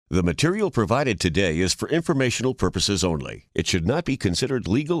The material provided today is for informational purposes only. It should not be considered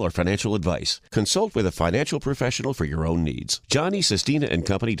legal or financial advice. Consult with a financial professional for your own needs. Johnny Sestina and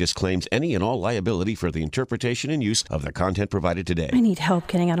Company disclaims any and all liability for the interpretation and use of the content provided today. I need help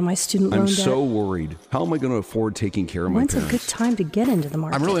getting out of my student loan debt. I'm so worried. How am I going to afford taking care of my When's parents? a good time to get into the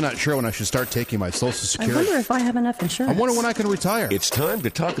market? I'm really not sure when I should start taking my Social Security. I wonder if I have enough insurance. I wonder when I can retire. It's time to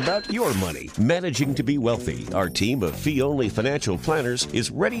talk about your money. Managing to be wealthy. Our team of fee-only financial planners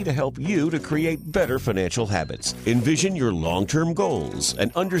is ready to help you to create better financial habits. Envision your long-term goals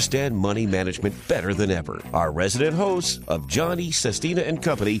and understand money management better than ever. Our resident hosts of Johnny Sestina and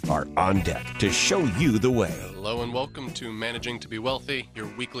Company are on deck to show you the way. Hello and welcome to Managing to be Wealthy, your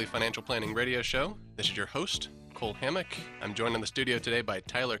weekly financial planning radio show. This is your host, Cole Hammock. I'm joined in the studio today by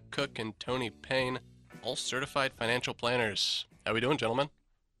Tyler Cook and Tony Payne, all certified financial planners. How we doing, gentlemen?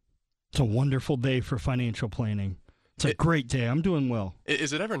 It's a wonderful day for financial planning. It's a great day. I'm doing well.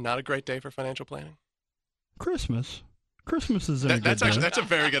 Is it ever not a great day for financial planning? Christmas. Christmas isn't a good day. That's a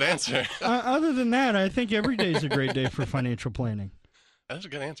very good answer. Other than that, I think every day is a great day for financial planning. That's a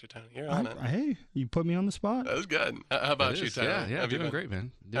good answer, Tony. You're on it. Hey, you put me on the spot. That was good. How about you, Tyler? Yeah, doing great,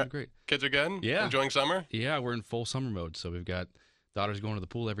 man. Doing great. Kids are good? Yeah. Enjoying summer? Yeah, we're in full summer mode. So we've got daughters going to the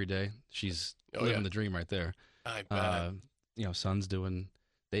pool every day. She's living the dream right there. I bet. Son's doing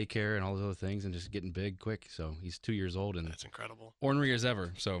daycare and all those other things and just getting big quick. So he's 2 years old and that's incredible. Ornery as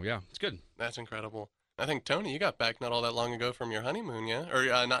ever. So yeah, it's good. That's incredible. I think, Tony, you got back not all that long ago from your honeymoon, yeah? Or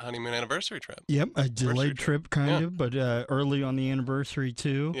not honeymoon, anniversary trip. Yep, a delayed trip kind of, but early on the anniversary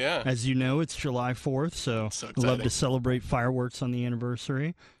too. Yeah. As you know, it's July 4th, so I love to celebrate fireworks on the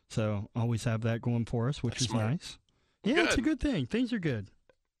anniversary. So always have that going for us, which is smart. nice. Yeah, Good. It's a good thing. Things are good.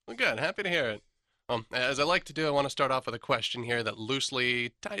 Well, good. Happy to hear it. As I like to do, I want to start off with a question here that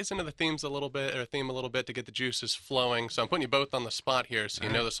loosely ties into the theme a little bit to get the juices flowing. So I'm putting you both on the spot here, so you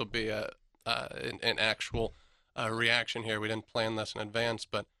know this will be an actual reaction here. We didn't plan this in advance,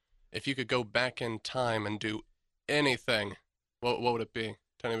 but if you could go back in time and do anything, what would it be?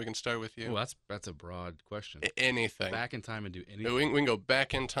 Tony, we can start with you. Well, that's a broad question. Anything. Back in time and do anything. We can go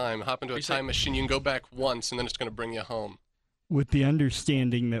back in time, hop into a time machine. You can go back once, and then it's going to bring you home. With the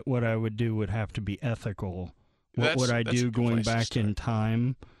understanding that what I would do would have to be ethical. What would I do going back in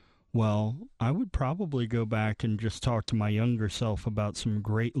time? Well, I would probably go back and just talk to my younger self about some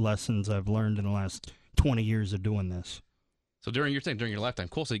great lessons I've learned in the last 20 years of doing this. So during your lifetime,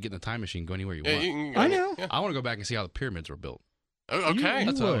 cool. So you get in the time machine, go anywhere you want. I know. Yeah. I want to go back and see how the pyramids were built. Oh, okay.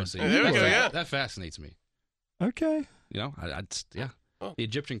 That's what I want to see. There we go. Yeah. That fascinates me. Okay. You know, the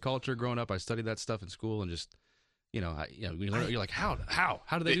Egyptian culture. Growing up, I studied that stuff in school and just. You're like, how do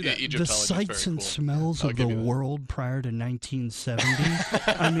they do that? The sights and smells of the world prior to 1970.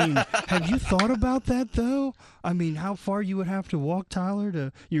 I mean, have you thought about that, though? I mean, how far you would have to walk,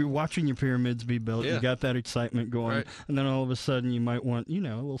 Tyler, you're watching your pyramids be built. Yeah. You got that excitement going. Right. And then all of a sudden you might want, a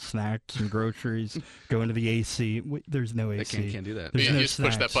little snacks and groceries, go into the AC. There's no AC. They can't do that. You just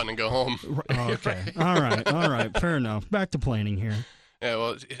push that button and go home. Oh, okay. All right. Fair enough. Back to planning here. Yeah,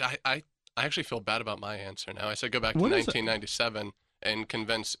 well, I actually feel bad about my answer now. I said go back to 1997 and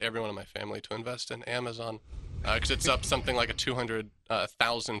convince everyone in my family to invest in Amazon because it's up something like a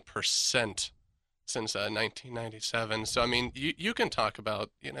 200,000% since 1997. So, I mean, you can talk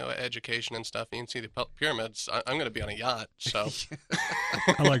about, education and stuff. You can see the pyramids. I'm going to be on a yacht, so.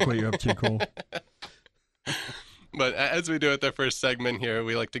 I like what you're up to, Cole. But as we do at the first segment here,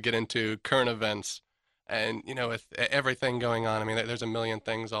 we like to get into current events. And, with everything going on, I mean, there's a million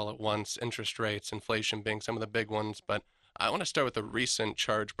things all at once, interest rates, inflation being some of the big ones. But I want to start with a recent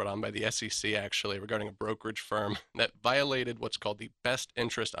charge brought on by the SEC, actually, regarding a brokerage firm that violated what's called the best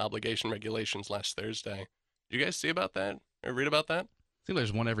interest obligation regulations last Thursday. Did you guys see about that or read about that? I think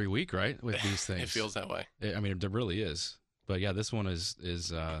there's one every week, right, with these things. It feels that way. I mean, there really is. But, yeah, this one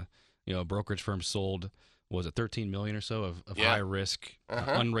is a brokerage firm sold, was it $13 million or so of high-risk,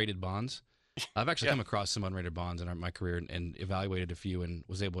 unrated bonds. I've actually come across some unrated bonds in my career and evaluated a few and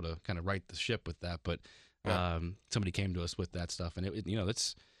was able to kind of right the ship with that. But somebody came to us with that stuff, and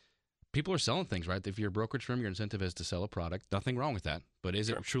it's people are selling things, right? If you're a brokerage firm, your incentive is to sell a product. Nothing wrong with that, but is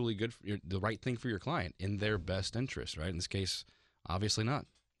it truly good for the right thing for your client in their best interest, right? In this case, obviously not.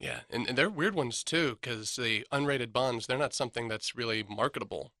 Yeah, and they're weird ones too because the unrated bonds, they're not something that's really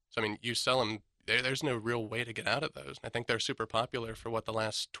marketable. So I mean, you sell them. There's no real way to get out of those. I think they're super popular for the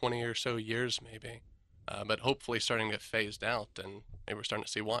last 20 or so years maybe, but hopefully starting to get phased out, and maybe we're starting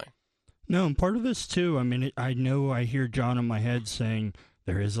to see why. No, and part of this too, I mean, I know I hear John in my head saying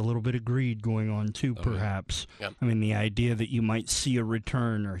there is a little bit of greed going on too, perhaps. Yeah. I mean, the idea that you might see a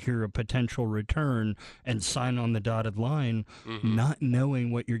return or hear a potential return and sign on the dotted line, not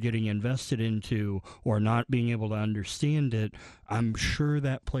knowing what you're getting invested into or not being able to understand it, I'm sure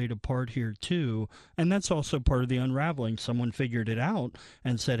that played a part here too. And that's also part of the unraveling. Someone figured it out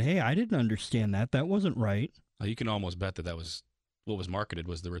and said, hey, I didn't understand that. That wasn't right. You can almost bet that was what was marketed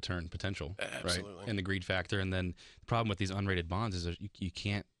was the return potential, Absolutely. right? And the greed factor. And then the problem with these unrated bonds is that you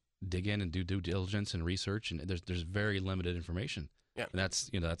can't dig in and do due diligence and research, and there's very limited information. Yeah. And that's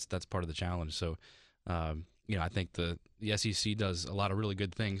part of the challenge. So, I think the SEC does a lot of really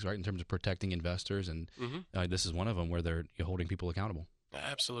good things, right, in terms of protecting investors, and this is one of them where they're holding people accountable.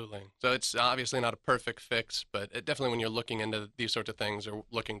 Absolutely. So it's obviously not a perfect fix, but definitely when you're looking into these sorts of things or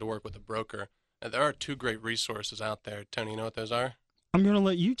looking to work with a broker, there are 2 great resources out there. Tony, you know what those are? I'm going to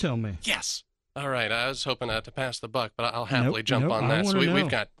let you tell me. Yes. All right. I was hoping to pass the buck, but I'll happily jump on that. So we've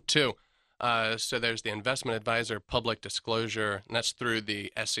got 2. So there's the Investment Advisor Public Disclosure, and that's through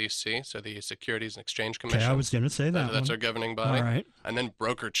the SEC, so the Securities and Exchange Commission. Okay, I was going to say that. That's our governing body. All right. And then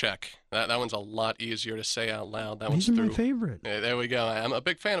Broker Check. That one's a lot easier to say out loud. These are my favorite. There we go. I'm a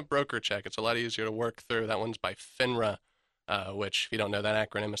big fan of Broker Check. It's a lot easier to work through. That one's by FINRA, which, if you don't know that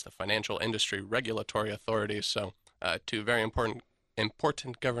acronym, is the Financial Industry Regulatory Authority. So 2 very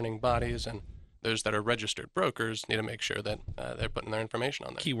important governing bodies, and those that are registered brokers need to make sure that they're putting their information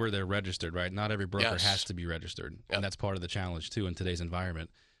on there. Key word, they're registered, right? Not every broker has to be registered, and that's part of the challenge too in today's environment.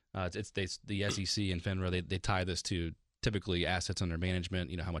 It's the SEC and FINRA. They tie this to typically assets under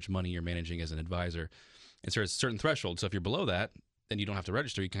management. How much money you're managing as an advisor, and so it's a certain threshold. So if you're below that, then you don't have to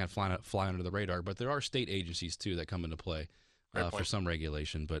register. You can kind of fly under the radar. But there are state agencies too that come into play for some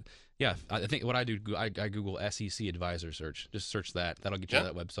regulation. But yeah, I think what I do, I Google SEC advisor search. Just search that. That'll get you to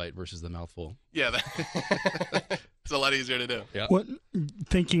that website versus the mouthful. Yeah, it's a lot easier to do. Yeah.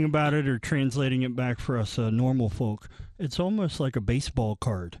 Thinking about it or translating it back for us normal folk, it's almost like a baseball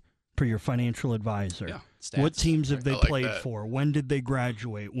card for your financial advisor. Yeah. Stats. What teams have they like played that. for? When did they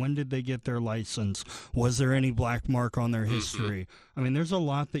graduate? When did they get their license? Was there any black mark on their history? I mean, there's a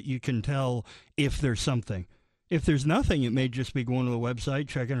lot that you can tell if there's something. If there's nothing, it may just be going to the website,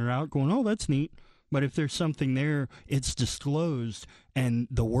 checking it out, going, oh, that's neat. But if there's something there, it's disclosed, and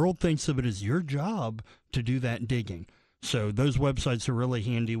the world thinks of it as your job to do that digging. So those websites are really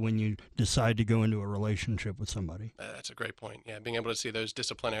handy when you decide to go into a relationship with somebody. That's a great point. Yeah, being able to see those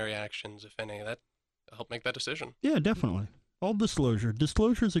disciplinary actions, if any, that help make that decision. Yeah, definitely. All disclosure.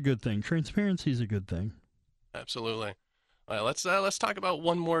 Disclosure is a good thing. Transparency is a good thing. Absolutely. All right, let's talk about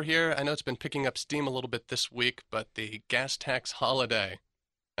one more here. I know it's been picking up steam a little bit this week, but the gas tax holiday.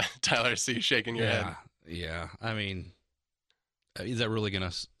 Tyler, I see you shaking your head. Yeah. I mean, is that really going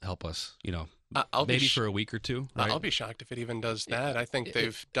to help us? I'll maybe for a week or 2. Right? I'll be shocked if it even does that. I think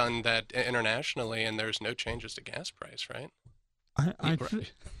they've done that internationally, and there's no changes to gas price, right?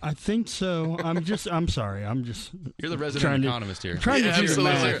 I think so. I'm sorry. You're the resident economist here. Trying to do the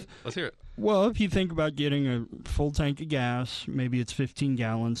math. Let's hear it. Well, if you think about getting a full tank of gas, maybe it's 15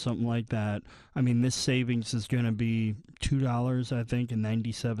 gallons, something like that. I mean, this savings is going to be $2, I think, and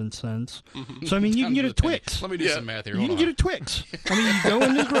 97 cents. So, I mean, you can get a Twix. Let me do some math here. You can get a Twix. I mean, you go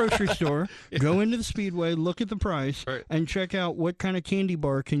into the grocery store, go into the Speedway, look at the price, and check out what kind of candy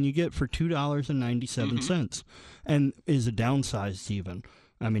bar can you get for $2.97. And is it downsized even?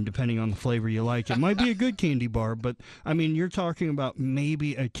 I mean, depending on the flavor you like, it might be a good candy bar, but I mean, you're talking about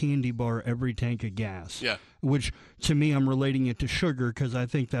maybe a candy bar every tank of gas. Yeah. Which, to me, I'm relating it to sugar because I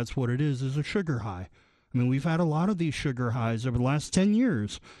think that's what it is a sugar high. I mean, we've had a lot of these sugar highs over the last 10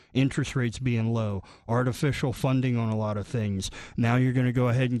 years, interest rates being low, artificial funding on a lot of things. Now you're going to go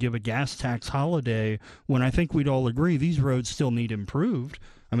ahead and give a gas tax holiday when I think we'd all agree these roads still need improved.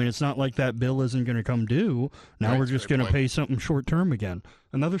 I mean, it's not like that bill isn't going to come due. Now we're just going to pay something short-term again.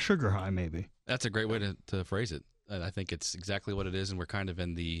 Another sugar high, maybe. That's a great way to phrase it. I think it's exactly what it is, and we're kind of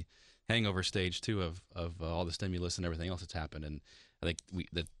in the hangover stage, too, of all the stimulus and everything else that's happened. And I think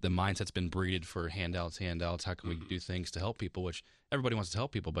the mindset's been breeded for handouts. How can we do things to help people, which everybody wants to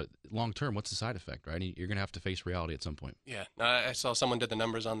help people, but long-term, what's the side effect, right? You're going to have to face reality at some point. Yeah. I saw someone did the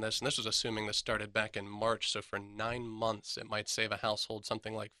numbers on this, and this was assuming this started back in March. So for 9 months, it might save a household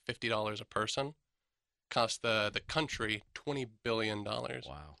something like $50 a person. Cost the country $20 billion to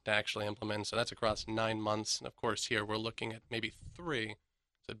actually implement. So that's across 9 months. And, of course, here we're looking at maybe 3.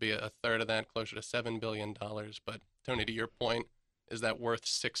 So it'd be a third of that, closer to $7 billion. But, Tony, to your point, is that worth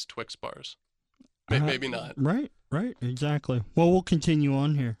 6 Twix bars? Maybe not. Right, exactly. Well, we'll continue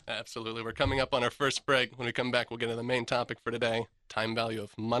on here. Absolutely. We're coming up on our first break. When we come back, we'll get to the main topic for today, time value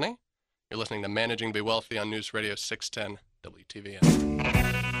of money. You're listening to Managing to Be Wealthy on News Radio 610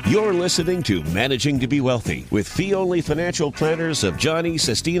 WTVN. You're listening to Managing to Be Wealthy with fee-only financial planners of Johnny,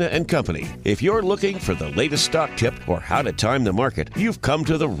 Sestina, and Company. If you're looking for the latest stock tip or how to time the market, you've come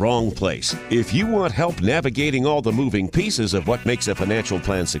to the wrong place. If you want help navigating all the moving pieces of what makes a financial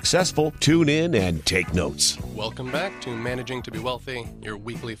plan successful, tune in and take notes. Welcome back to Managing to Be Wealthy, your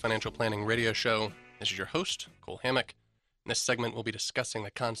weekly financial planning radio show. This is your host, Cole Hammock. In this segment, we'll be discussing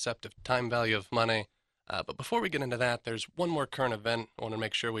the concept of time value of money. But before we get into that, there's one more current event I want to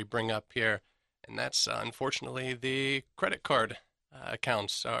make sure we bring up here, and that's unfortunately the credit card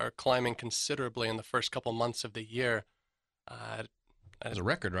accounts are climbing considerably in the first couple months of the year. That's a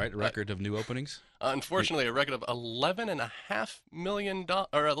record, right? A record of new openings? Unfortunately, a record of $11.5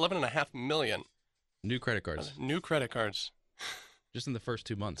 million new credit cards. New credit cards. Just in the first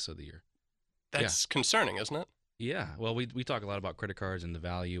 2 months of the year. That's concerning, isn't it? Yeah. Well, we talk a lot about credit cards and the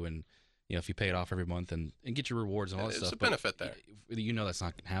value and, you know, if you pay it off every month and get your rewards and all that stuff. There's a benefit there. You know that's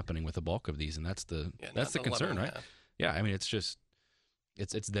not happening with the bulk of these, and that's the concern, right? Yeah, I mean, it's just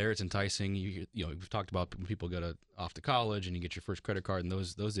it's there, it's enticing. You know, we've talked about when people go off to college and you get your first credit card and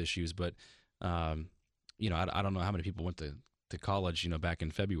those issues, but you know, I don't know how many people went to college, you know, back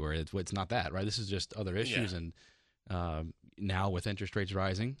in February. It's not that, right? This is just other issues, and now with interest rates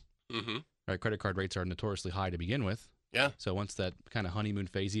rising, right? Credit card rates are notoriously high to begin with. Yeah. So once that kind of honeymoon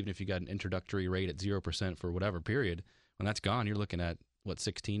phase, even if you got an introductory rate at 0% for whatever period, when that's gone, you're looking at,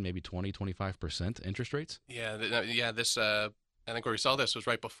 16, maybe 20, 25% interest rates? Yeah. This, I think where we saw this was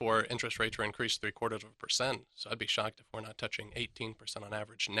right before interest rates were increased 0.75%. So I'd be shocked if we're not touching 18% on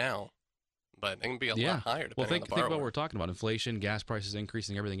average now. But it can be a lot higher depending on the borrower. Think about what we're talking about. Inflation, gas prices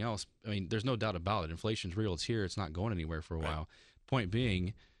increasing, everything else. I mean, there's no doubt about it. Inflation's real. It's here. It's not going anywhere for a while. Point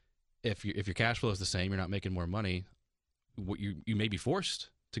being, if your cash flow is the same, you're not making more money, you may be forced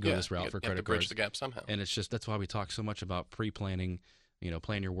to go this route for credit cards. Bridge the gap somehow. And it's just, that's why we talk so much about pre-planning, you know,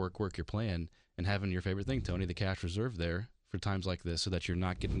 plan your work your plan, and having your favorite thing, Tony, the cash reserve there for times like this so that you're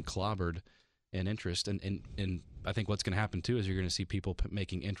not getting clobbered in interest. And I think what's going to happen too is you're going to see people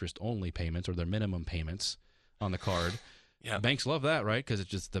making interest-only payments or their minimum payments on the card. Banks love that, right? Because it's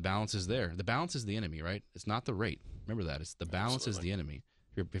just the balance is there. The balance is the enemy, right? It's not the rate. Remember that. It's the balance is the enemy.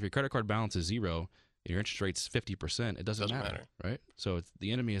 If your credit card balance is 0, your interest rate's 50%, it doesn't matter, right? So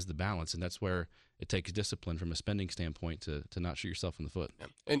the enemy is the balance, and that's where it takes discipline from a spending standpoint to not shoot yourself in the foot. Yeah.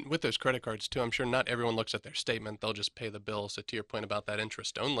 And with those credit cards, too, I'm sure not everyone looks at their statement. They'll just pay the bill. So to your point about that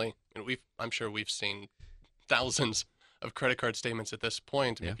interest only, I'm sure we've seen thousands of credit card statements at this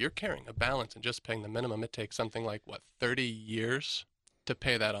point. If you're carrying a balance and just paying the minimum, it takes something like, 30 years to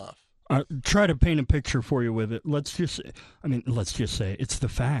pay that off. Try to paint a picture for you with it. Let's just say it's the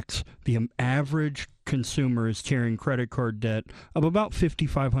facts. The average consumer is carrying credit card debt of about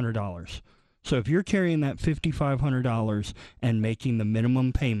 $5,500. So if you're carrying that $5,500 and making the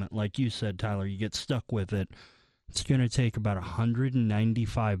minimum payment, like you said, Tyler, you get stuck with it, it's going to take about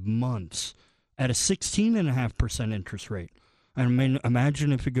 195 months at a 16.5% interest rate. I mean,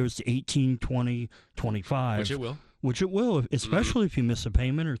 imagine if it goes to 18, 20, 25. Which it will, especially if you miss a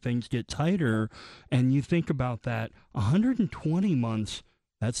payment or things get tighter. And you think about that, 120 months,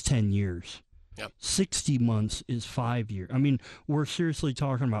 that's 10 years. Yep. 60 months is 5 years. I mean, we're seriously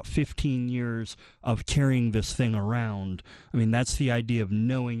talking about 15 years of carrying this thing around. I mean, that's the idea of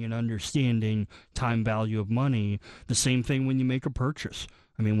knowing and understanding time value of money. The same thing when you make a purchase.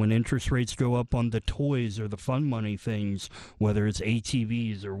 I mean, when interest rates go up on the toys or the fun money things, whether it's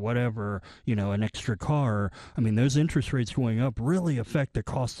ATVs or whatever, you know, an extra car, I mean, those interest rates going up really affect the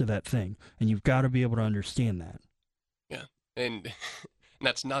cost of that thing. And you've got to be able to understand that. Yeah. And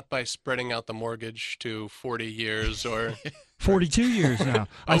that's not by spreading out the mortgage to 40 years or 42 years now.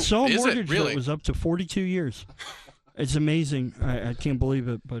 I saw a mortgage really? that was up to 42 years. It's amazing. I can't believe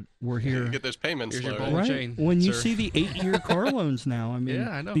it, but we're here. You get those payments Here's your slow. ball and Right? chain, When you sir. see the 8-year car loans now, I mean, Yeah,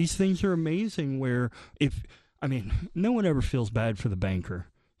 I know. these things are amazing where no one ever feels bad for the banker.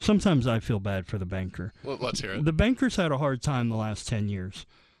 Sometimes I feel bad for the banker. Well, let's hear it. The bankers had a hard time the last 10 years.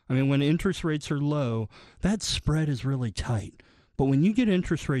 I mean, when interest rates are low, that spread is really tight. But when you get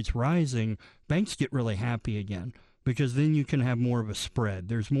interest rates rising, banks get really happy again. Because then you can have more of a spread.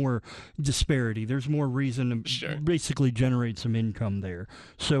 There's more disparity. There's more reason to basically generate some income there.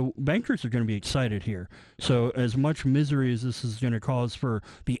 So bankers are going to be excited here. So as much misery as this is going to cause for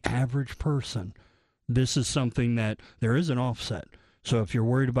the average person, this is something that there is an offset. So if you're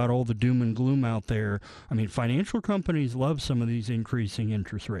worried about all the doom and gloom out there, I mean, financial companies love some of these increasing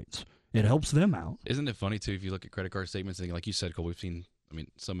interest rates. It helps them out. Isn't it funny, too, if you look at credit card statements, and like you said, Cole, we've seen,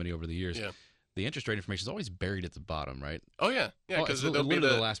 so many over the years. Yeah. the interest rate information is always buried at the bottom, right? Oh, yeah. Yeah, because there'll be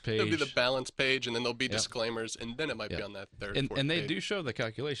the last page. There'll be the balance page, and then there'll be disclaimers, and then it might be on that third, fourth And they page. do show the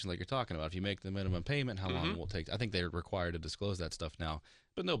calculation like you're talking about. If you make the minimum payment, how long it will take. I think they're required to disclose that stuff now,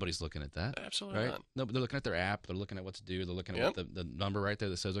 but nobody's looking at that. Absolutely right? not. No, they're looking at their app. They're looking at what's due. They're looking at what the number right there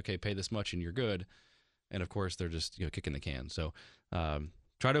that says, okay, pay this much and you're good. And, of course, they're just kicking the can. So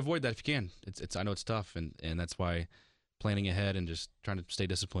try to avoid that if you can. It's I know it's tough, and that's why planning ahead and just trying to stay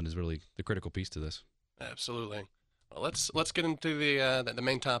disciplined is really the critical piece to this. Absolutely. Well, let's get into the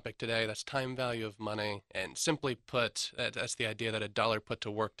main topic today. That's time value of money. And simply put, that's the idea that a dollar put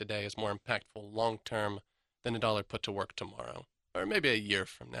to work today is more impactful long term than a dollar put to work tomorrow, or maybe a year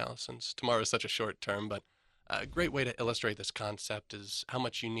from now, since tomorrow is such a short term. But a great way to illustrate this concept is how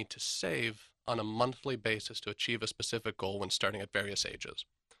much you need to save on a monthly basis to achieve a specific goal when starting at various ages.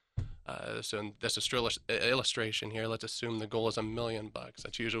 So in this illustration here, let's assume the goal is $1 million.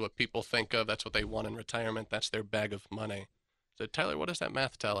 That's usually what people think of. That's what they want in retirement. That's their bag of money. So Tyler, what does that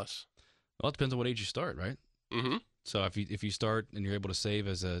math tell us? Well, it depends on what age you start, right? Mm-hmm. So if you start and you're able to save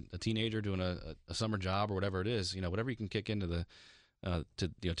as a teenager doing a summer job or whatever it is, whatever you can kick into the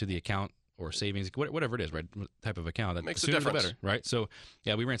to the account or savings, whatever it is, right? What type of account that makes a sooner difference, the better, right? So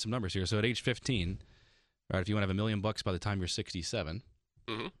yeah, we ran some numbers here. So at age 15, right, if you want to have $1 million by the time you're 67.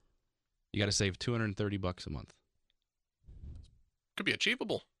 Mm-hmm. You got to save $230 a month. Could be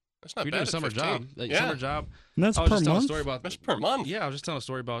achievable. That's not You're bad. doing a summer job. Summer job. And that's I was per just telling a month? story about. That's per month. Yeah, I was just telling a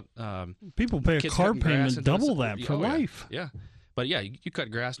story about people pay a kids car cutting grass payment and double doing that for life. Yeah. But yeah, you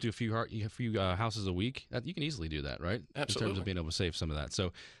cut grass, do a few houses a week. You can easily do that, right? Absolutely. In terms of being able to save some of that.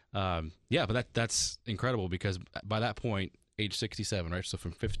 So, yeah, but that's incredible because by that point, age 67, right? So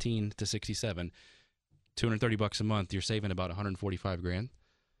from 15 to 67, $230 a month, you're saving about $145,000.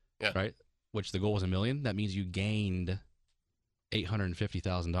 Yeah. Right. Which the goal was $1 million. That means you gained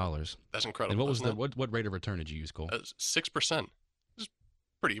 $850,000. That's incredible. And what was what rate of return did you use, Cole? 6%. It's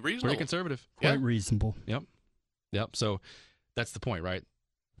pretty reasonable. Pretty conservative. Quite reasonable. Yep. So that's the point, right?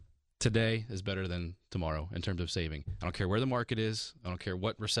 Today is better than tomorrow in terms of saving. I don't care where the market is. I don't care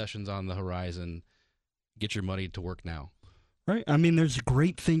what recession's on the horizon. Get your money to work now. Right. I mean, there's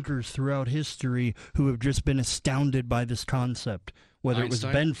great thinkers throughout history who have just been astounded by this concept. Whether Einstein?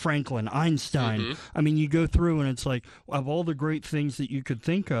 it was Ben Franklin, Einstein. Mm-hmm. I mean, you go through and it's like, of all the great things that you could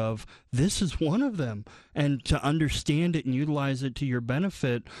think of, this is one of them. And to understand it and utilize it to your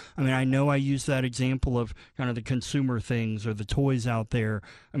benefit, I mean, I know I use that example of kind of the consumer things or the toys out there.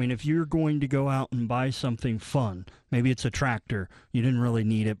 I mean, if you're going to go out and buy something fun, maybe it's a tractor, you didn't really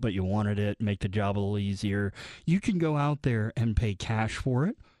need it, but you wanted it, make the job a little easier, you can go out there and pay cash for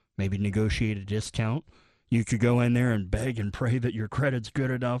it, maybe negotiate a discount. You could go in there and beg and pray that your credit's good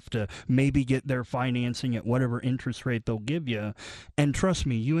enough to maybe get their financing at whatever interest rate they'll give you. And trust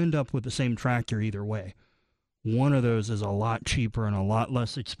me, you end up with the same tractor either way. One of those is a lot cheaper and a lot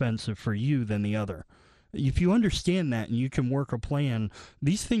less expensive for you than the other. If you understand that and you can work a plan,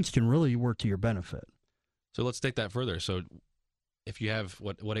 these things can really work to your benefit. So let's take that further. So if you have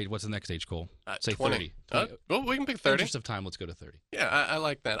what age? What's the next age, Cole? Say 20. 30. Well, we can pick In 30. interest of time, let's go to 30. Yeah, I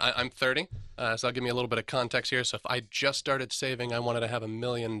like that. I'm 30, so I'll give you a little bit of context here. So if I just started saving, I wanted to have $1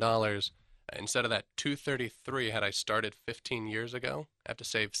 million. Instead of that $233, had I started 15 years ago, I have to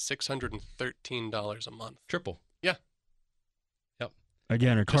save $613 a month. Triple. Yeah. Yep.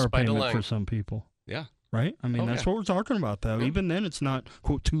 Again, a car Just by payment delaying. for some people. Yeah. Right? I mean, that's what we're talking about, though. Yeah. Even then, it's not,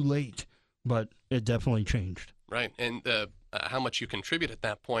 quote, too late, but it definitely changed. Right, and how much you contribute at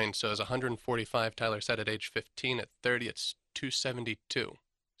that point. So as 145, Tyler said at age 15, at 30, it's 272.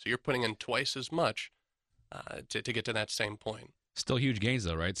 So you're putting in twice as much to get to that same point. Still huge gains,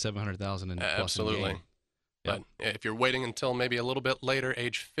 though, right? 700,000 and plus. Absolutely. In gain. But if you're waiting until maybe a little bit later,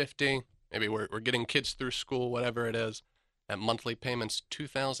 age 50, maybe we're getting kids through school, whatever it is, that monthly payment's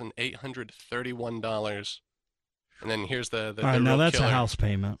 $2,831. And then here's the All right, now real that's killer. a house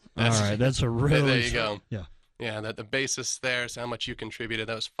payment. That's- All right, that's a really... There you go. Yeah. Yeah, that the basis there is how much you contributed.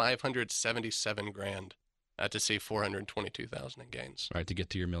 That was $577,000 to see $422,000 in gains. Right, to get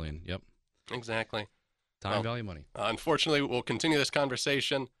to your $1 million. Yep. Exactly. Time value money. Unfortunately, we'll continue this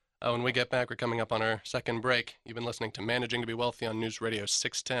conversation when we get back. We're coming up on our second break. You've been listening to Managing to be Wealthy on News Radio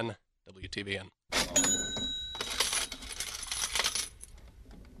 610 WTVN.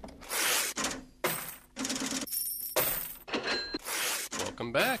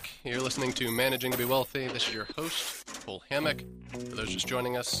 Welcome back. You're listening to Managing to be Wealthy. This is your host, Cole Hammock. For those just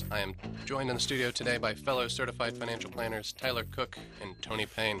joining us, I am joined in the studio today by fellow certified financial planners Tyler Cook and Tony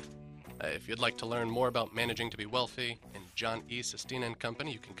Payne. If you'd like to learn more about Managing to be Wealthy and John E. Sestina and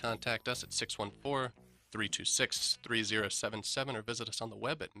Company, you can contact us at 326-3077, or visit us on the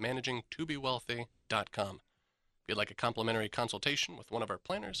web at managingtobewealthy.com. If you'd like a complimentary consultation with one of our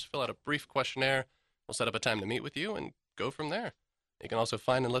planners, fill out a brief questionnaire. We'll set up a time to meet with you and go from there. You can also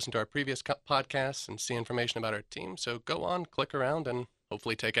find and listen to our previous podcasts and see information about our team. So go on, click around, and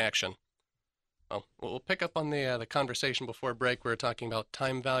hopefully take action. Well, we'll pick up on the conversation before break. We were talking about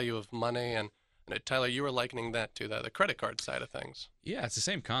time value of money, and Tyler, you were likening that to the credit card side of things. Yeah, it's the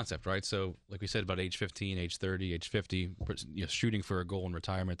same concept, right? So like we said about age 15, age 30, age 50, shooting for a goal in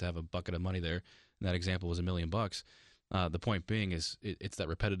retirement to have a bucket of money there. And that example was $1 million. The point being is it's that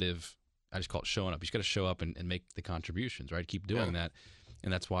repetitive, I just call it showing up. You just got to show up and make the contributions, right? Keep doing that.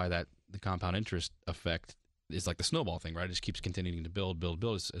 And that's why the compound interest effect is like the snowball thing, right? It just keeps continuing to build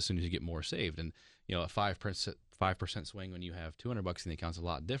as soon as you get more saved. And, a 5% swing when you have $200 in the account is a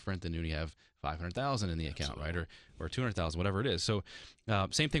lot different than when you have $500,000 in the account, right? Or $200,000, whatever it is. So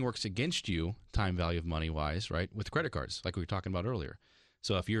same thing works against you, time value of money wise, right? With credit cards, like we were talking about earlier.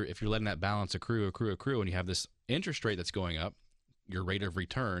 So if you're letting that balance accrue, and you have this interest rate that's going up, your rate of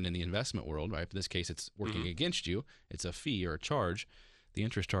return in the investment world, right? In this case, it's working against you. It's a fee or a charge, the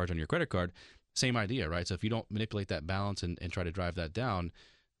interest charge on your credit card. Same idea, right? So if you don't manipulate that balance and try to drive that down,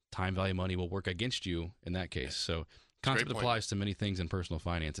 time value money will work against you in that case. So concept applies to many things in personal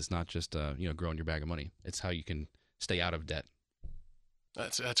finance. It's not just growing your bag of money. It's how you can stay out of debt.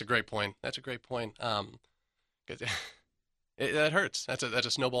 That's a great point. That hurts. That's a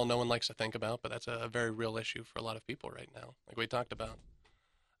snowball no one likes to think about, but that's a very real issue for a lot of people right now, like we talked about.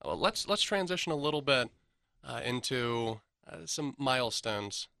 Well, let's transition a little bit into some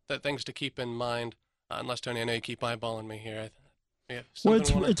milestones, things to keep in mind. Unless, Tony, I know you keep eyeballing me here. Well,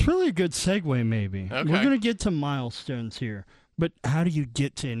 it's really a good segue, maybe. Okay. We're going to get to milestones here, but how do you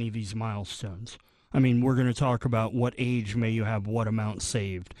get to any of these milestones? I mean, we're going to talk about what age may you have what amount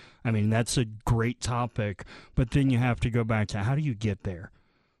saved. I mean, that's a great topic, but then you have to go back to how do you get there?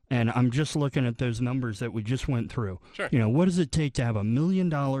 And I'm just looking at those numbers that we just went through. Sure. What does it take to have $1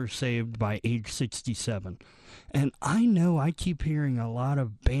 million saved by age 67? And I know I keep hearing a lot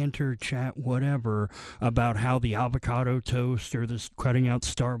of banter, chat, whatever, about how the avocado toast or this cutting out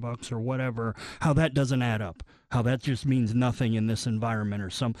Starbucks or whatever, how that doesn't add up, how that just means nothing in this environment or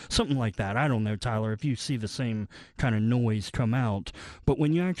something like that. I don't know, Tyler, if you see the same kind of noise come out. But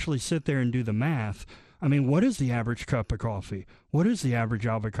when you actually sit there and do the math, I mean, what is the average cup of coffee? What is the average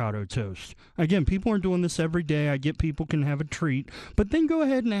avocado toast? Again, people aren't doing this every day. I get people can have a treat, but then go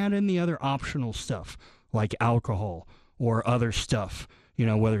ahead and add in the other optional stuff like alcohol or other stuff,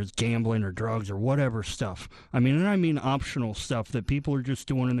 whether it's gambling or drugs or whatever stuff. I mean optional stuff that people are just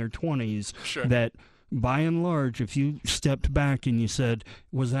doing in their 20s. Sure. That by and large, if you stepped back and you said,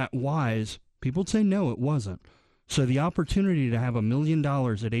 was that wise? People would say, no, it wasn't. So the opportunity to have $1 million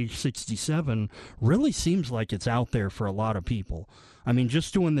at age 67 really seems like it's out there for a lot of people. I mean,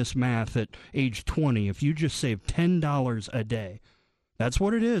 just doing this math at age 20, if you just save $10 a day, that's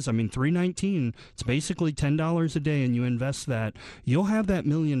what it is. I mean, $319, it's basically $10 a day, and you invest that, you'll have that $1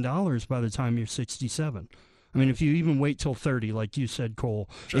 million by the time you're 67. I mean, if you even wait till 30, like you said, Cole,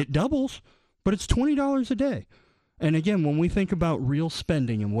 sure, it doubles, but it's $20 a day. And again, when we think about real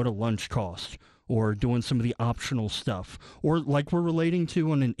spending and what a lunch costs, or doing some of the optional stuff, or like we're relating to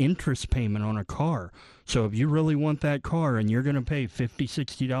on an interest payment on a car. So if you really want that car and you're going to pay $50,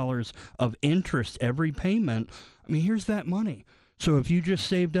 $60 of interest every payment, I mean, here's that money. So if you just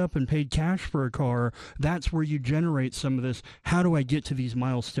saved up and paid cash for a car, that's where you generate some of this, how do I get to these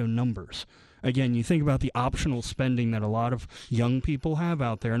milestone numbers? Again, you think about the optional spending that a lot of young people have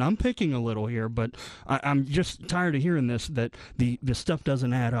out there, and I'm picking a little here, but I'm just tired of hearing this, that the stuff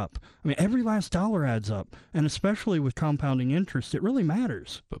doesn't add up. I mean, every last dollar adds up, and especially with compounding interest, it really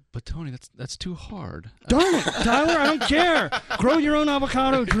matters. But Tony, that's too hard. Darn it, Tyler, I don't care. Grow your own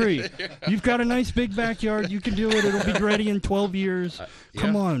avocado tree. You've got a nice big backyard. You can do it. It'll be ready in 12 years.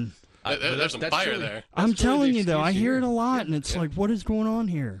 Come on. There's some fire there. I'm telling you, though, I hear it a lot, and it's like, what is going on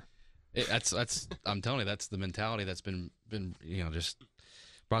here? I'm telling you, that's the mentality that's been just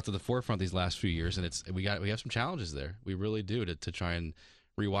brought to the forefront these last few years, and we have some challenges there. We really do to try and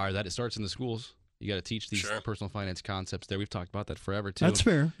rewire that. It starts in the schools. You got to teach these personal finance concepts there. We've talked about that forever too. That's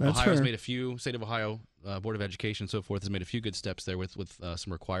fair. Ohio's made a few. State of Ohio Board of Education and so forth has made a few good steps there with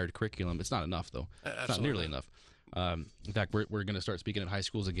some required curriculum. It's not enough though. It's not nearly enough. In fact, we're going to start speaking at high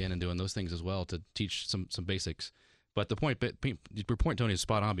schools again and doing those things as well to teach some basics. But your point, Tony, is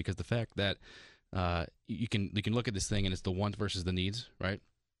spot on, because the fact that you can look at this thing and it's the wants versus the needs, right?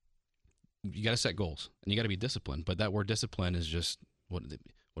 You got to set goals and you got to be disciplined. But that word discipline is just what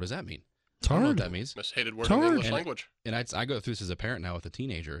does that mean? It's I don't know hard. what that means. Most hated word in the English language. And I go through this as a parent now with a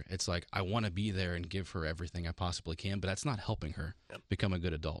teenager. It's like I want to be there and give her everything I possibly can, but that's not helping her become a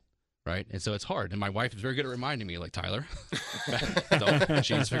good adult, right? And so it's hard. And my wife is very good at reminding me, like, Tyler,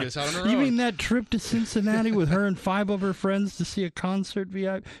 she needs to figure this out on her own. You mean that trip to Cincinnati with her and 5 of her friends to see a concert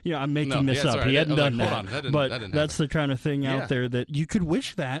VIP? I'm making this up. He hadn't done that. But that's the kind of thing out there that you could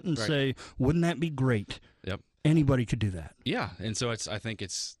wish that and say, wouldn't that be great? Yep. Anybody could do that. Yeah. And so I think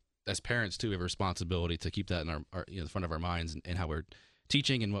it's, as parents too, we have a responsibility to keep that in our the front of our minds and how we're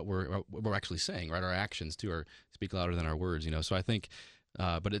teaching and what we're actually saying, right? Our actions too speak louder than our words, So I think,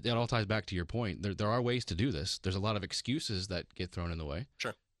 but it all ties back to your point. There are ways to do this. There's a lot of excuses that get thrown in the way.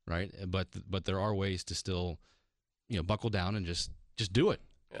 Sure. Right. But there are ways to still, buckle down and just do it.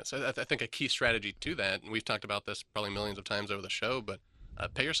 Yeah. So I think a key strategy to that, and we've talked about this probably millions of times over the show, but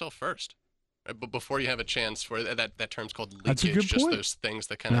pay yourself first. But before you have a chance for that term's called leakage. That's a good just point. those things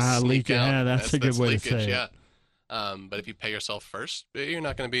that kind of sneak out. Yeah, that's a good way leakage, to say it. Yeah. But if you pay yourself first, you're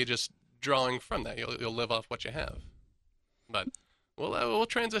not going to be just drawing from that. You'll live off what you have. But we'll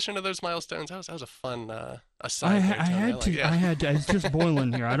transition to those milestones. That was a fun aside. I was just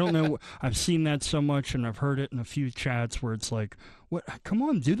boiling here. I don't know. I've seen that so much, and I've heard it in a few chats where it's like, "What? Come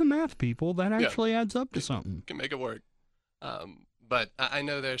on, do the math, people. That actually adds up to something." You can make it work. But I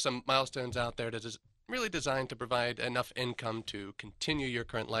know there's some milestones out there that is really designed to provide enough income to continue your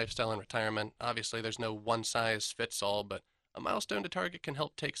current lifestyle in retirement. Obviously, there's no one-size-fits-all, but a milestone to target can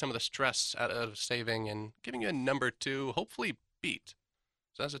help take some of the stress out of saving and giving you a number to hopefully beat.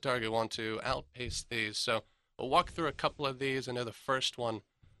 So as a target, we want to outpace these. So we'll walk through a couple of these. I know the first one,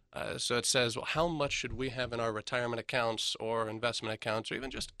 so it says, well, how much should we have in our retirement accounts or investment accounts or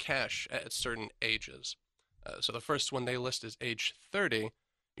even just cash at certain ages? So the first one they list is age 30.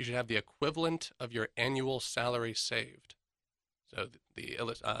 You should have the equivalent of your annual salary saved. So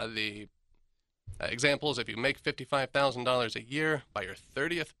the example is if you make $55,000 a year, by your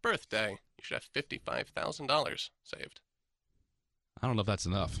 30th birthday, you should have $55,000 saved. I don't know if that's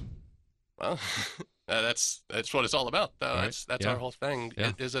enough. Well, that's what it's all about, though. Right. That's our whole thing.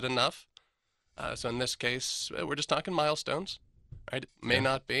 Yeah. Is it enough? So in this case, we're just talking milestones. Right? It may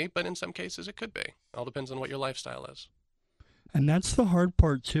not be, but in some cases it could be. All depends on what your lifestyle is. And that's the hard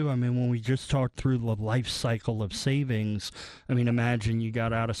part, too. I mean, when we just talked through the life cycle of savings, I mean, imagine you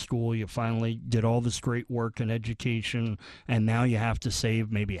got out of school, you finally did all this great work in education, and now you have to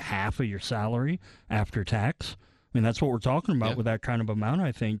save maybe half of your salary after tax. I mean, that's what we're talking about with that kind of amount,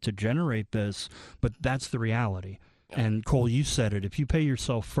 I think, to generate this. But that's the reality. Yeah. And, Cole, you said it. If you pay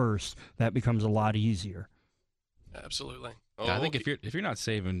yourself first, that becomes a lot easier. Absolutely. Yeah, I think if you're not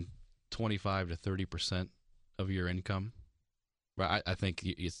saving 25 to 30% of your income, right, I think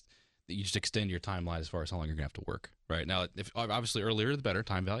you just extend your timeline as far as how long you're gonna have to work. Right now, if obviously earlier the better,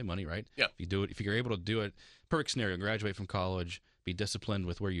 time value money, right? Yeah. If you're able to do it, perfect scenario: graduate from college, be disciplined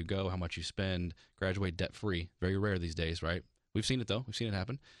with where you go, how much you spend, graduate debt free. Very rare these days, right? We've seen it though. We've seen it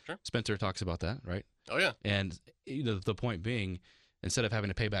happen. Sure. Spencer talks about that, right? Oh yeah. And the point being, instead of having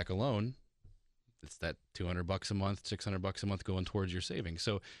to pay back a loan, it's that $200 a month, $600 a month going towards your savings.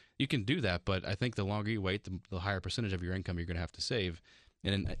 So you can do that, but I think the longer you wait, the higher percentage of your income you're going to have to save.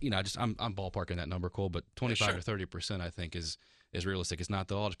 And I'm ballparking that number, Cole, but 25 to 30% I think is realistic. It's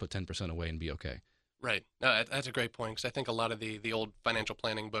not I'll just put 10% away and be okay. Right. No, that's a great point because I think a lot of the old financial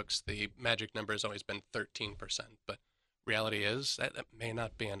planning books, the magic number has always been 13%, but reality is that may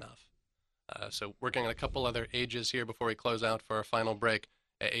not be enough. So working on a couple other ages here before we close out for our final break.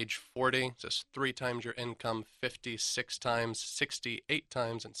 At age 40, just 3 times your income, 56 times, 68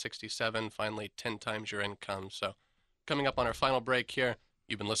 times, and 67, finally 10 times your income. So coming up on our final break here,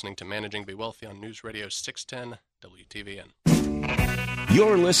 you've been listening to Managing to Be Wealthy on News Radio 610 WTVN.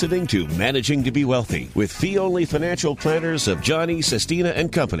 You're listening to Managing to Be Wealthy with fee-only financial planners of Johnny, Sestina,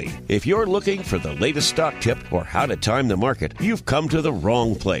 and Company. If you're looking for the latest stock tip or how to time the market, you've come to the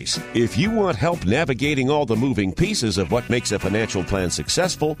wrong place. If you want help navigating all the moving pieces of what makes a financial plan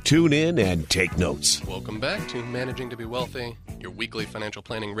successful, tune in and take notes. Welcome back to Managing to Be Wealthy, your weekly financial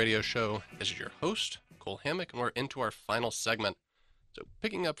planning radio show. This is your host, Cole Hammock, and we're into our final segment. So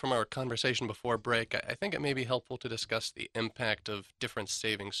picking up from our conversation before break, I think it may be helpful to discuss the impact of different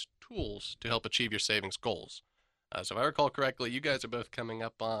savings tools to help achieve your savings goals. So if I recall correctly, you guys are both coming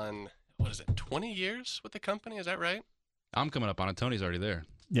up on, 20 years with the company? Is that right? I'm coming up on it. Tony's already there.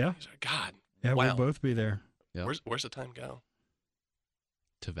 Yeah. God. Yeah, wow. We'll both be there. Yep. Where's the time go?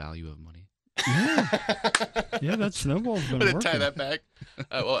 To value of money. Yeah, that snowball's been I'm going working. to tie that back.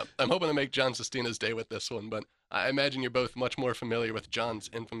 Well, I'm hoping to make John Sestina's day with this one, but I imagine you're both much more familiar with John's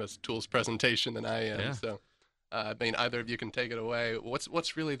infamous tools presentation than I am. Yeah. So I mean, either of you can take it away.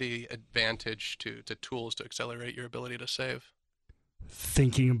 What's really the advantage to tools to accelerate your ability to save?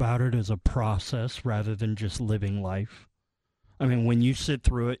 Thinking about it as a process rather than just living life. I mean, when you sit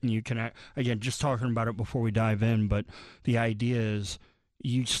through it and you can, again, just talking about it before we dive in, but the idea is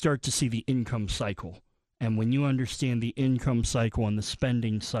you start to see the income cycle. And when you understand the income cycle and the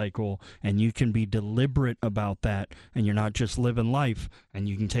spending cycle, and you can be deliberate about that, and you're not just living life, and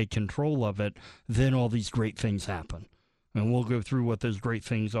you can take control of it, then all these great things happen. And we'll go through what those great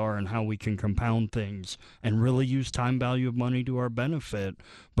things are and how we can compound things and really use time value of money to our benefit.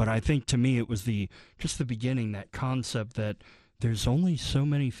 But I think to me it was just the beginning, that concept that there's only so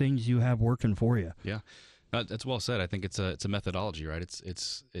many things you have working for you. Yeah. That's well said. I think it's a methodology, right?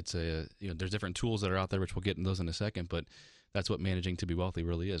 It's a there's different tools that are out there, which we'll get in those in a second, but that's what managing to be wealthy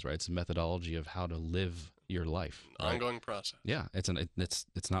really is, right? It's a methodology of how to live your life. Right? Ongoing process. Yeah, it's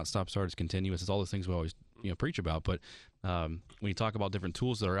not stop start. It's continuous. It's all those things we always preach about. But when you talk about different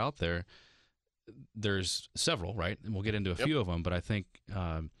tools that are out there, there's several, right? And we'll get into a few of them. But I think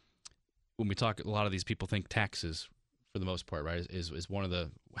when we talk, a lot of these people think taxes, for the most part, right, is one of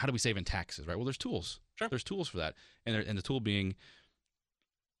the, how do we save in taxes, right? Well, there's tools. Sure. There's tools for that. And the tool being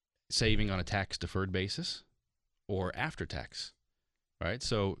saving on a tax-deferred basis or after tax, right?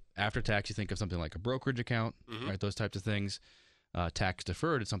 So after tax, you think of something like a brokerage account, right? Those types of things.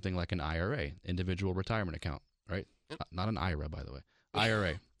 Tax-deferred is something like an IRA, individual retirement account, right? Yep. Not an IRA, by the way.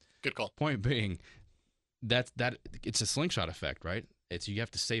 IRA. Good call. Point being, that it's a slingshot effect, right? It's you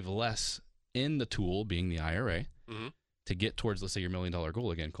have to save less in the tool, being the IRA, to get towards, let's say, your $1 million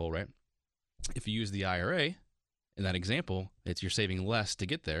goal again, Cole, right? If you use the IRA in that example, you're saving less to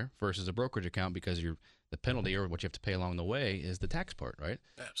get there versus a brokerage account, because the penalty or what you have to pay along the way is the tax part, right?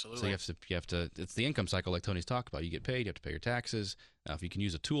 Absolutely. So you have to it's the income cycle like Tony's talked about. You get paid, you have to pay your taxes. Now, if you can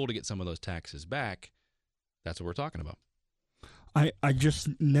use a tool to get some of those taxes back, that's what we're talking about. I just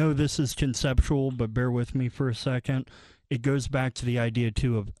know this is conceptual, but bear with me for a second. It goes back to the idea,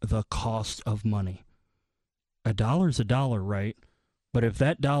 too, of the cost of money. $1's $1, right? But if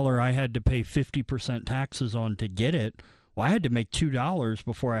that dollar I had to pay 50% taxes on to get it, well, I had to make $2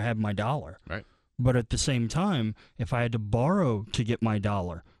 before I had my dollar. Right. But at the same time, if I had to borrow to get my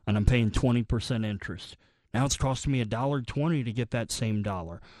dollar and I'm paying 20% interest, now it's costing me $1.20 to get that same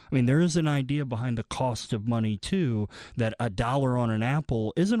dollar. I mean, there is an idea behind the cost of money, too, that $1 on an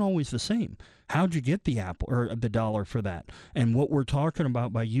apple isn't always the same. How'd you get the apple or the dollar for that? And what we're talking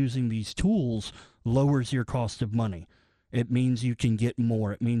about by using these tools lowers your cost of money. It means you can get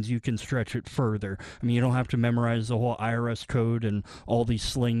more. It means you can stretch it further. I mean, you don't have to memorize the whole IRS code and all these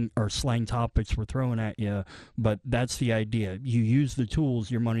slang topics we're throwing at you, but that's the idea. You use the tools,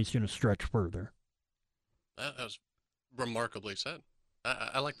 your money's going to stretch further. That was remarkably said.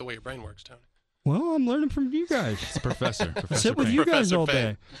 I like the way your brain works, Tony. Well, I'm learning from you guys. It's Professor Sit with you guys Professor all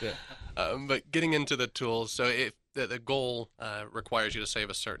Payne. day. Yeah. But getting into the tools, so if the goal requires you to save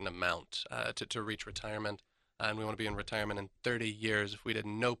a certain amount to reach retirement, and we want to be in retirement in 30 years. If we did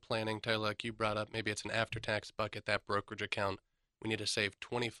no planning, Tyler, like you brought up, maybe it's an after-tax bucket, that brokerage account, we need to save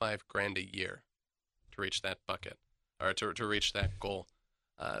 $25,000 a year to reach that bucket, or to reach that goal.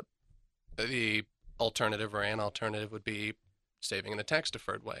 The alternative, or an alternative, would be saving in a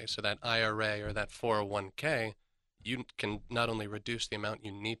tax-deferred way. So that IRA or that 401k, you can not only reduce the amount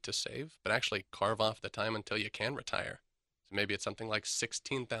you need to save, but actually carve off the time until you can retire. Maybe it's something like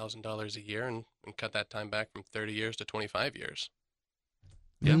 $16,000 a year and cut that time back from 30 years to 25 years.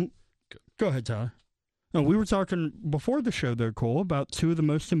 Yeah. Go ahead, Tyler. No, we were talking before the show there, Cole, about two of the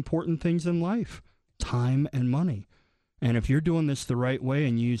most important things in life, time and money. And if you're doing this the right way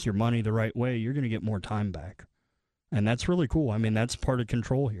and you use your money the right way, you're going to get more time back. And that's really cool. I mean, that's part of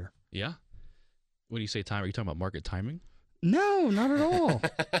control here. Yeah. When you say time, are you talking about market timing? No, not at all.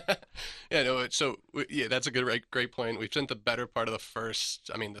 Yeah, no. So yeah, that's a great point. We've spent the better part of the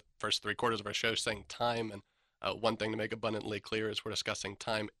first 3 quarters of our show saying time, and one thing to make abundantly clear is we're discussing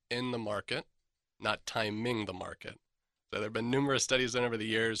time in the market, not timing the market. So there have been numerous studies done over the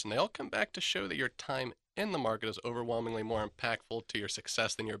years, and they all come back to show that your time in the market is overwhelmingly more impactful to your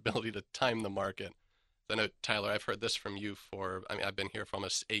success than your ability to time the market. I know, Tyler, I've heard this from you I've been here for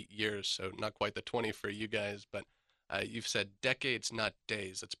almost 8 years, so not quite the 20 for you guys, but you've said decades, not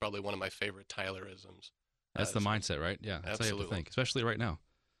days. That's probably one of my favorite Tylerisms. That's the mindset, right? Yeah, that's how you have to think, especially right now.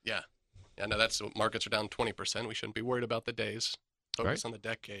 Yeah. Yeah, no, markets are down 20%. We shouldn't be worried about the days. Focus on the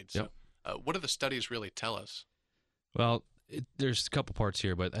decades. Yep. So, what do the studies really tell us? Well, there's a couple parts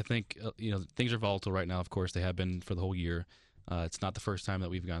here, but I think things are volatile right now. Of course, they have been for the whole year. It's not the first time that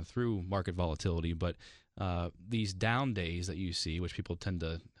we've gone through market volatility, but these down days that you see, which people tend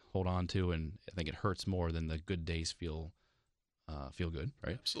to hold on to, and I think it hurts more than the good days feel good,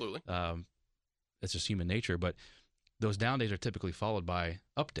 right? Absolutely. It's just human nature, but those down days are typically followed by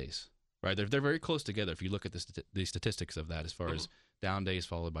up days, right? They're very close together if you look at the statistics of that, as far as down days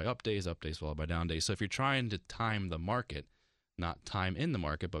followed by up days followed by down days. So if you're trying to time the market, not time in the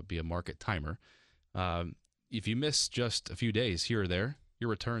market, but be a market timer, if you miss just a few days here or there, your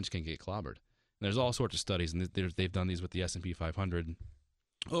returns can get clobbered. And there's all sorts of studies, and they've done these with the S&P 500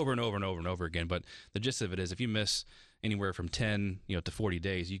 over and over and over and over again. But the gist of it is, if you miss anywhere from 10 to 40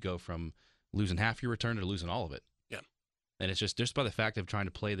 days, you go from losing half your return to losing all of it. Yeah. And it's just by the fact of trying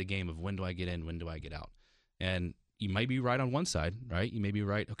to play the game of when do I get in, when do I get out. And you might be right on one side, right? You may be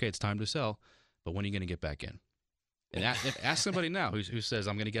right, okay, it's time to sell, but when are you going to get back in? And ask somebody now who says,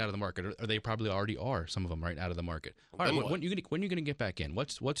 I'm going to get out of the market, or they probably already are, some of them, right, out of the market. All right, when are you going to get back in?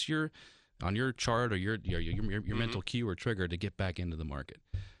 What's your on your chart or your mental cue or trigger to get back into the market?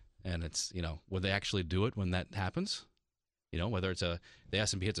 And it's, will they actually do it when that happens? Whether it's the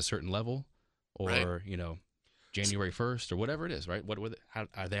S&P hits a certain level, or right. January 1st or whatever it is, right? How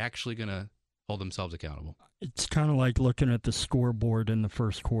are they actually going to hold themselves accountable? It's kind of like looking at the scoreboard in the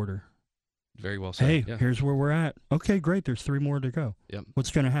first quarter. Very well said. Hey, yeah. Here's where we're at. Okay, great. There's 3 more to go. Yep.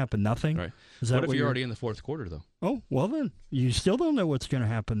 What's going to happen? Nothing? Right. Is that what if you're already in the fourth quarter, though? Oh, well then, you still don't know what's going to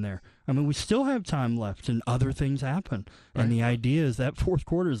happen there. I mean, we still have time left, and other things happen. Right. And the idea is that fourth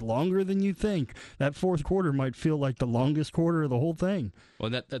quarter is longer than you think. That fourth quarter might feel like the longest quarter of the whole thing. Well,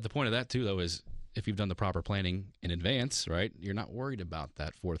 the point of that, too, though, is if you've done the proper planning in advance, right, you're not worried about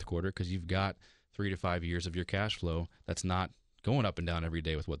that fourth quarter because you've got 3 to 5 years of your cash flow that's not going up and down every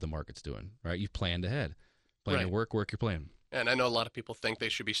day with what the market's doing, right? You've planned ahead. Plan your work your plan. And I know a lot of people think they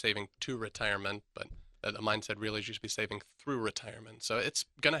should be saving to retirement, but the mindset really is you should be saving through retirement. So it's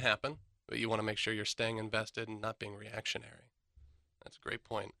going to happen, but you want to make sure you're staying invested and not being reactionary. That's a great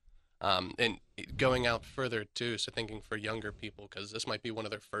point. And going out further, too, so thinking for younger people, because this might be one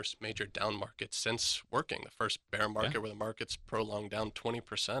of their first major down markets since working, the first bear market where the market's prolonged down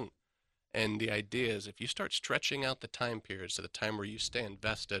 20%. And the idea is if you start stretching out the time periods to the time where you stay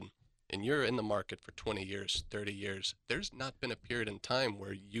invested and you're in the market for 20 years, 30 years, there's not been a period in time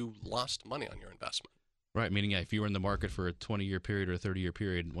where you lost money on your investment. Right, meaning if you were in the market for a 20-year period or a 30-year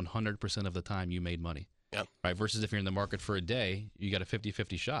period, 100% of the time you made money. Yeah. Right, versus if you're in the market for a day, you got a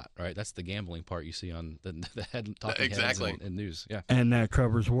 50-50 shot, right? That's the gambling part you see on the talking heads and news. Yeah. And that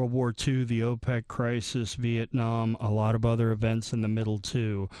covers World War II, the OPEC crisis, Vietnam, a lot of other events in the middle,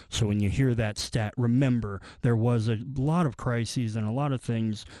 too. So when you hear that stat, remember there was a lot of crises and a lot of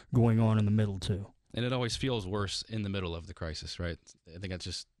things going on in the middle, too. And it always feels worse in the middle of the crisis, right? I think it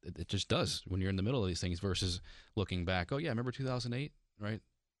just does when you're in the middle of these things versus looking back. Oh, yeah, remember 2008, right?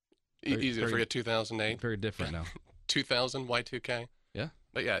 Easy to forget 2008. Very different now. 2000, Y2K. Yeah.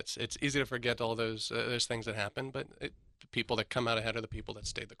 But yeah, it's easy to forget all those things that happened, but the people that come out ahead are the people that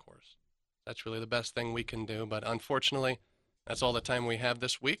stayed the course. That's really the best thing we can do, but unfortunately, that's all the time we have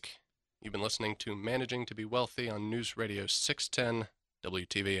this week. You've been listening to Managing to be Wealthy on News Radio 610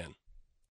 WTVN.